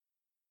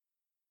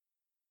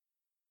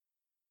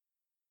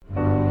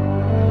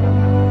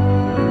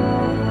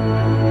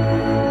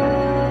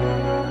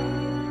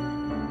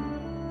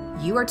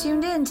You are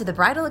tuned in to the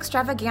Bridal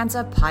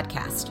Extravaganza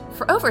Podcast.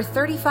 For over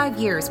 35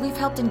 years, we've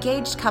helped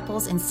engaged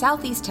couples in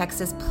Southeast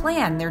Texas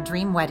plan their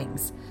dream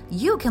weddings.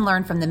 You can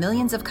learn from the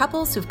millions of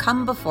couples who've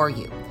come before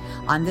you.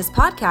 On this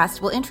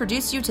podcast, we'll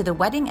introduce you to the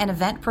wedding and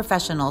event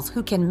professionals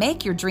who can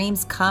make your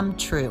dreams come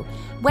true.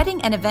 Wedding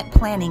and event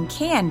planning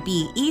can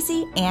be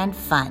easy and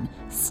fun.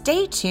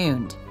 Stay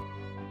tuned.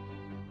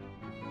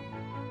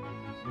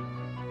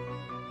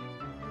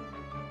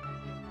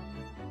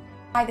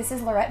 Hi, this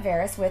is Lorette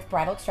Veras with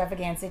Bridal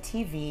Extravaganza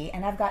TV,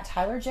 and I've got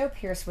Tyler Joe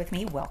Pierce with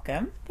me.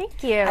 Welcome.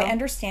 Thank you. I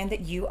understand that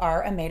you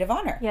are a Maid of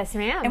Honor. Yes,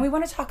 ma'am. And we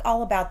want to talk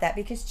all about that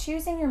because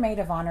choosing your Maid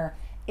of Honor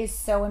is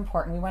so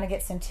important. We want to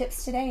get some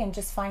tips today and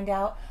just find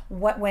out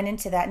what went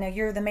into that. Now,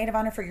 you're the Maid of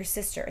Honor for your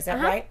sister, is that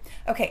right?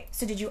 Okay,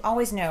 so did you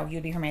always know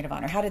you'd be her Maid of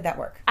Honor? How did that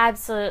work?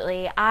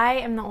 Absolutely. I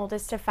am the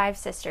oldest of 5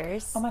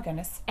 sisters. Oh my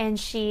goodness. And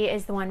she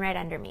is the one right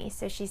under me.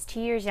 So she's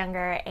 2 years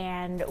younger,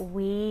 and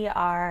we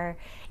are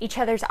each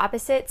other's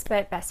opposites,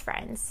 but best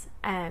friends.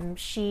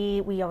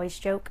 We always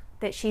joke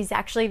that she's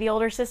actually the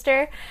older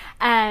sister.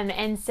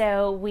 And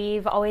so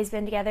we've always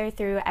been together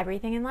through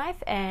everything in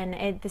life,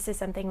 and this is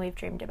something we've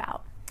dreamed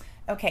about.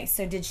 Okay,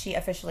 so did she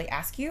officially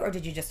ask you, or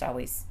did you just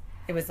always,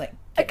 it was like...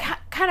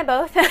 Kind of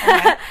both.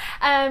 Okay.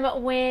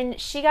 When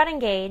she got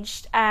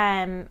engaged,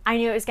 I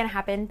knew it was going to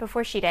happen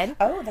before she did.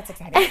 Oh, that's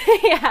exciting.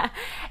 Yeah.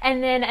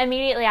 And then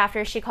immediately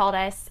after, she called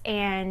us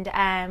and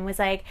was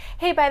like,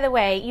 hey, by the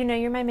way, you know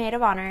you're my Maid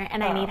of Honor,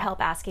 and I need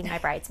help asking my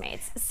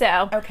bridesmaids.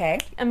 So okay,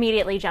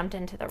 immediately jumped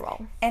into the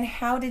role. And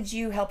how did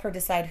you help her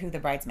decide who the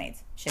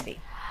bridesmaids should be?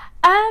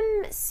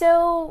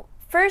 So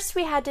first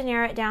we had to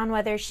narrow it down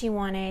whether she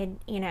wanted,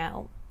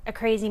 a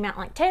crazy amount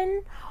like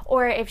 10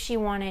 or if she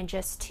wanted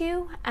just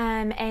 2,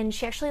 and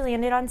she actually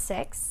landed on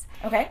 6.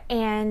 Okay.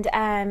 And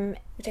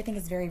which I think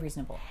is very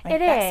reasonable.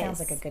 That sounds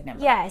like a good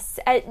number. Yes.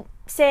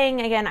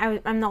 Saying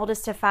again, I'm the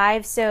oldest of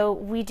 5, so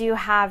we do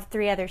have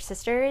 3 other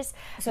sisters.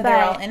 So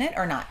they're all in it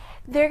or not?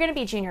 They're going to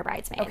be junior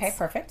bridesmaids. Okay,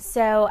 perfect.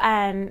 So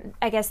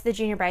I guess the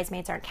junior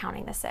bridesmaids aren't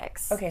counting the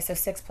 6. Okay, so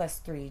 6 plus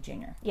 3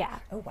 junior. Yeah.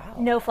 Oh, wow.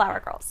 No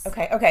flower girls.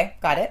 Okay,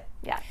 got it.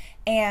 Yeah.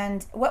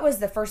 And what was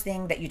the first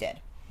thing that you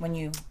did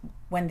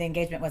when the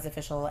engagement was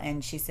official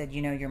and she said,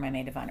 you're my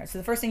Maid of Honor? So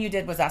the first thing you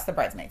did was ask the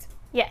bridesmaids.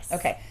 Yes.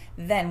 Okay.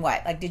 Then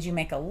what? Like, did you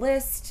make a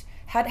list?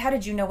 How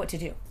did you know what to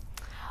do?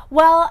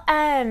 Well,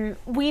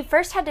 we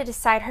first had to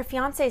decide. Her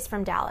fiance is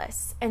from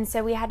Dallas, and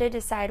so we had to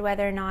decide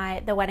whether or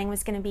not the wedding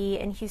was going to be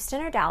in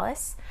Houston or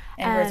Dallas.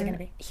 And where's it going to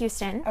be?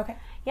 Houston. Okay.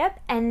 Yep.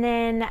 And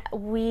then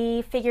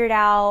we figured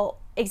out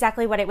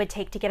exactly what it would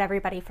take to get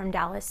everybody from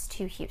Dallas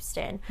to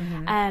Houston.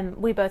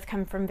 Mm-hmm. We both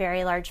come from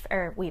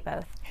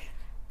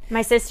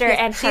my sister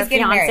and her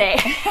fiance.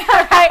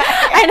 Right?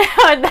 I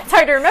know, that's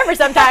hard to remember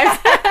sometimes.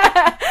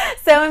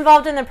 So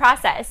involved in the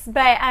process.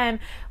 But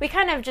we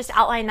kind of just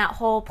outlined that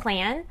whole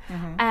plan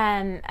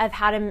of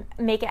how to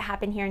make it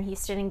happen here in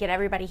Houston and get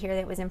everybody here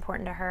that was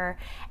important to her.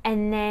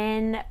 And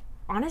then,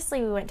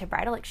 honestly, we went to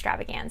Bridal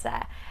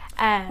Extravaganza.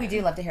 We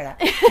do love to hear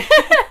that.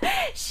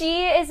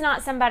 She is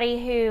not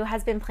somebody who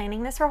has been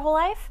planning this her whole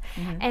life.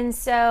 Mm-hmm. And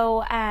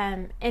so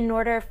in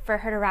order for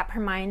her to wrap her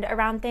mind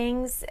around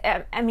things,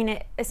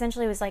 it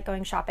essentially was like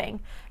going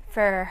shopping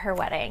for her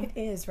wedding.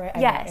 It is, right?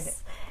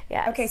 Yes.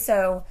 Yes. Okay,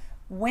 so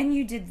when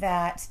you did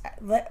that,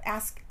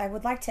 I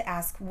would like to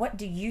ask, what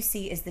do you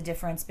see is the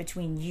difference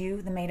between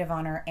you, the Maid of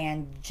Honor,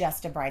 and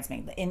just a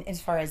bridesmaid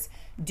as far as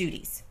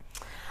duties?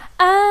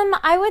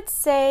 I would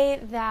say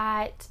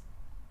that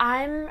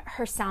I'm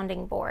her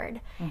sounding board,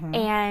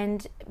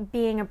 and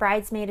being a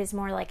bridesmaid is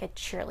more like a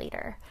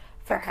cheerleader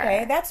for her.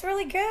 Okay, that's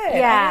really good.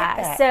 Yeah, I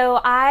like that. so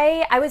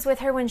I was with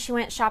her when she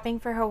went shopping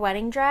for her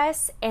wedding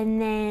dress,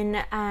 and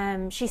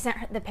then she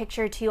sent the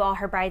picture to all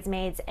her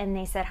bridesmaids, and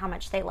they said how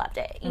much they loved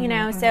it.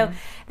 So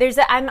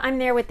I'm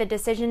there with the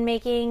decision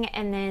making,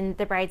 and then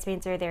the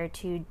bridesmaids are there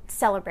to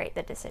celebrate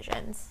the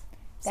decisions.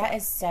 That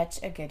is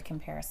such a good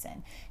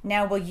comparison.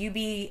 Now,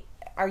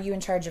 are you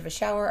in charge of a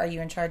shower? Are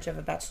you in charge of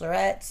a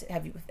bachelorette?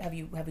 Have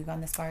you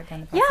gone this far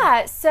down the process?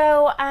 Yeah,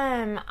 so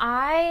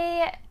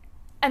I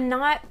am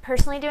not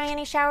personally doing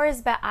any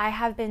showers, but I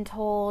have been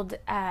told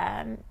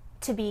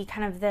to be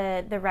kind of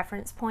the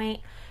reference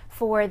point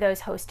for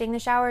those hosting the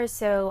showers.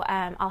 So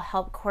I'll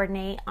help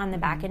coordinate on the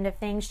back end of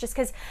things, just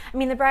because,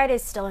 the bride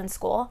is still in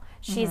school.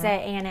 She's at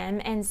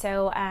A&M, and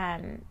so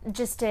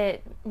just to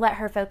let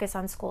her focus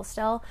on school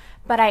still.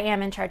 But I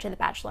am in charge of the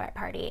bachelorette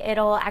party.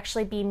 It'll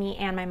actually be me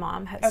and my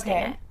mom hosting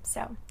it.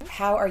 So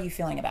how are you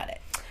feeling about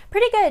it?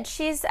 Pretty good.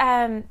 She's,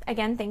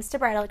 again, thanks to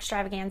Bridal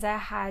Extravaganza,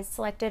 has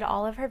selected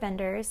all of her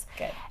vendors.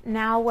 Good.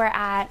 Now we're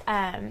at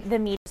the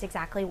meet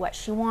exactly what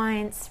she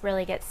wants,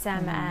 really get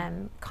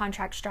some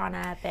contracts drawn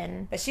up.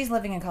 But she's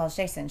living in College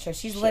Station, so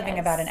she's living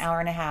about an hour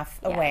and a half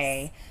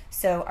away.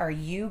 So are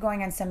you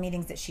going on some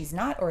meetings that she's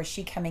not, or is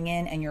she coming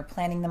in and you're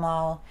planning them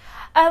all?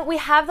 We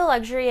have the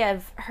luxury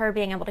of her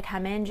being able to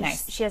come in.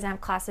 Nice. She doesn't have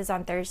classes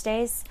on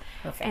Thursdays.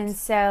 Perfect. And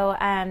so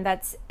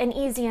that's an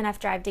easy enough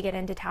drive to get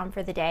into town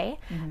for the day.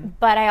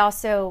 But I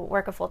also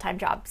work a full-time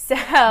job. So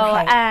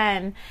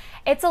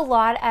it's a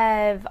lot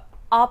of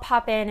I'll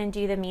pop in and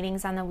do the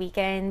meetings on the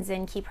weekends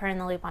and keep her in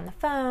the loop on the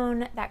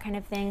phone, that kind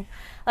of thing.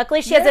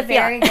 Luckily, she has a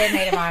very good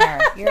maid of honor.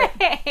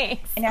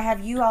 Thanks. Now,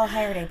 have you all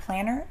hired a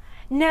planner?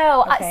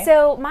 No, Okay.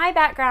 so my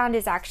background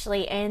is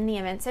actually in the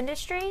events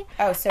industry.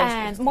 Oh, so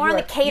more on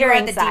the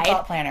catering the side.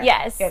 default planner.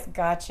 Yes,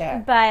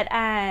 Gotcha. But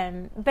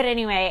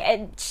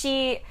anyway,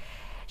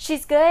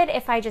 she's good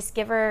if I just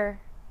give her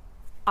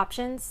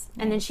options,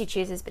 and then she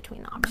chooses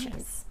between the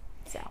options.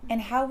 So.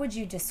 And how would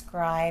you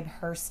describe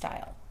her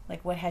style?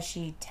 Like, what has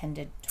she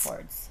tended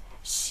towards?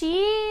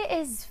 She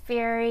is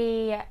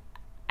very,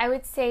 I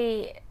would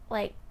say,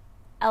 like,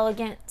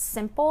 elegant,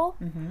 simple.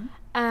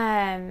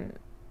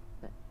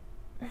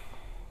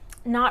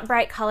 Not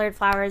bright colored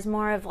flowers,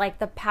 more of like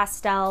the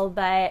pastel,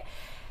 but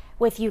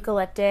with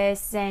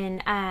eucalyptus,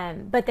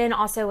 and but then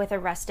also with a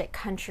rustic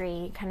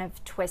country kind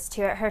of twist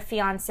to it. Her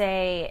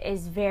fiance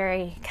is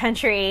very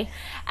country,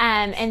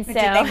 and so Did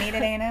they meet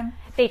at A&M?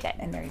 They did.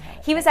 And there you have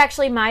it. He was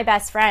actually my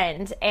best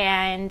friend,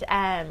 and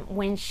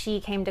when she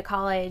came to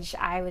college,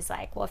 I was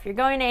like, well, if you're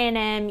going to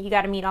A&M, you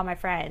got to meet all my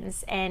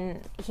friends,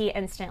 and he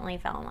instantly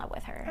fell in love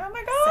with her. Oh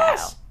my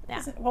gosh. So,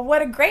 yeah. Well,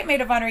 what a great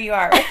maid of honor you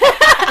are.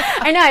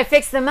 I know, I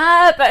fixed them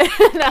up. But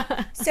no.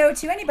 So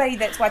to anybody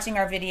that's watching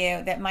our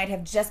video that might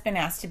have just been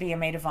asked to be a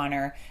maid of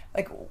honor,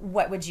 like,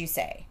 what would you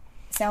say?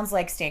 Sounds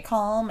like stay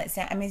calm.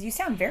 You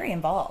sound very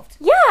involved.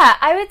 Yeah,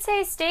 I would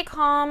say stay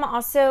calm.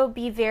 Also,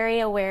 be very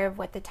aware of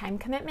what the time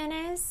commitment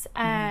is.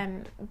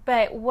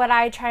 But what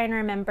I try and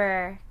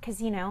remember,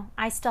 because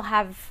I still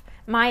have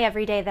my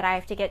everyday that I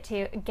have to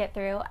get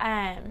through.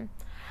 I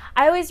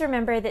always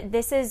remember that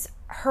this is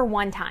her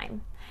one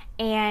time,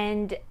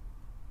 and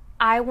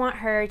I want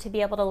her to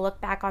be able to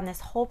look back on this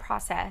whole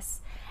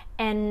process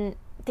and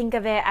think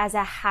of it as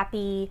a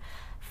happy,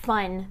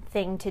 fun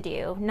thing to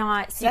do,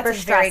 not super That's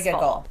a stressful. very good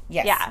goal.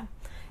 Yes. Yeah.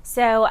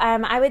 So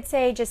I would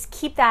say just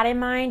keep that in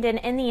mind, and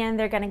in the end,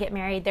 they're going to get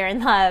married. They're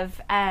in love.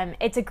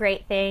 It's a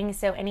great thing,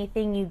 so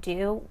anything you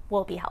do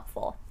will be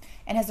helpful.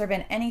 And has there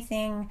been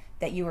anything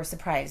that you were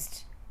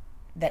surprised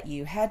that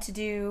you had to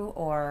do,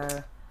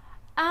 or?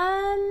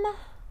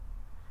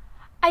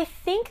 I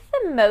think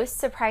the most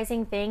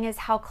surprising thing is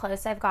how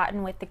close I've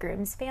gotten with the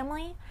groom's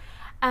family.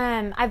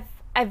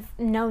 I've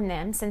known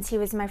them since he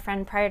was my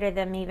friend prior to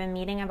them even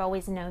meeting. I've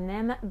always known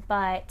them,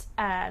 but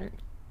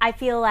I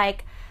feel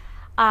like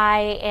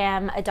I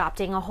am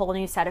adopting a whole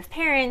new set of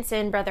parents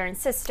and brother and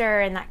sister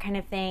and that kind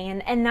of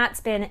thing, and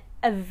that's been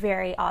a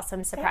very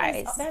awesome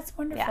surprise. That's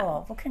wonderful. Yeah.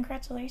 Well,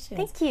 congratulations.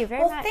 Thank you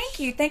very much.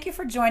 Thank you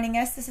for joining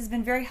us. This has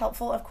been very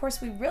helpful. Of course,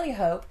 we really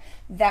hope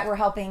that we're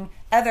helping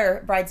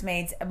other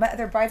bridesmaids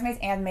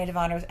and maid of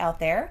honors out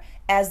there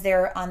as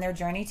they're on their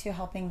journey to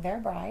helping their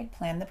bride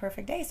plan the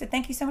perfect day. So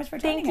thank you so much for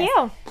joining us. Thank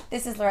you.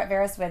 This is Lorette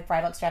Veras with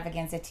Bridal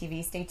Extravaganza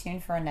TV. Stay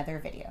tuned for another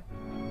video.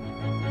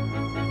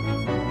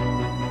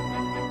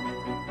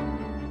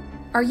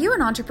 Are you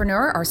an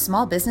entrepreneur or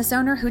small business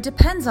owner who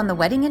depends on the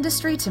wedding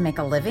industry to make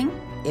a living?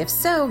 If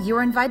so, you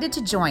are invited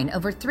to join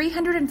over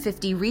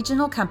 350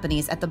 regional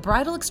companies at the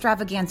Bridal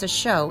Extravaganza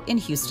show in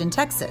Houston,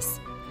 Texas.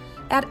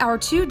 At our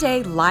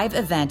 2-day live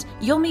event,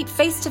 you'll meet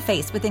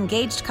face-to-face with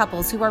engaged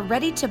couples who are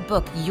ready to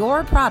book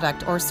your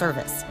product or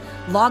service.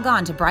 Log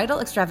on to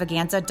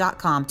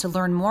bridalextravaganza.com to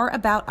learn more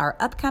about our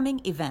upcoming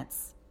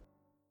events.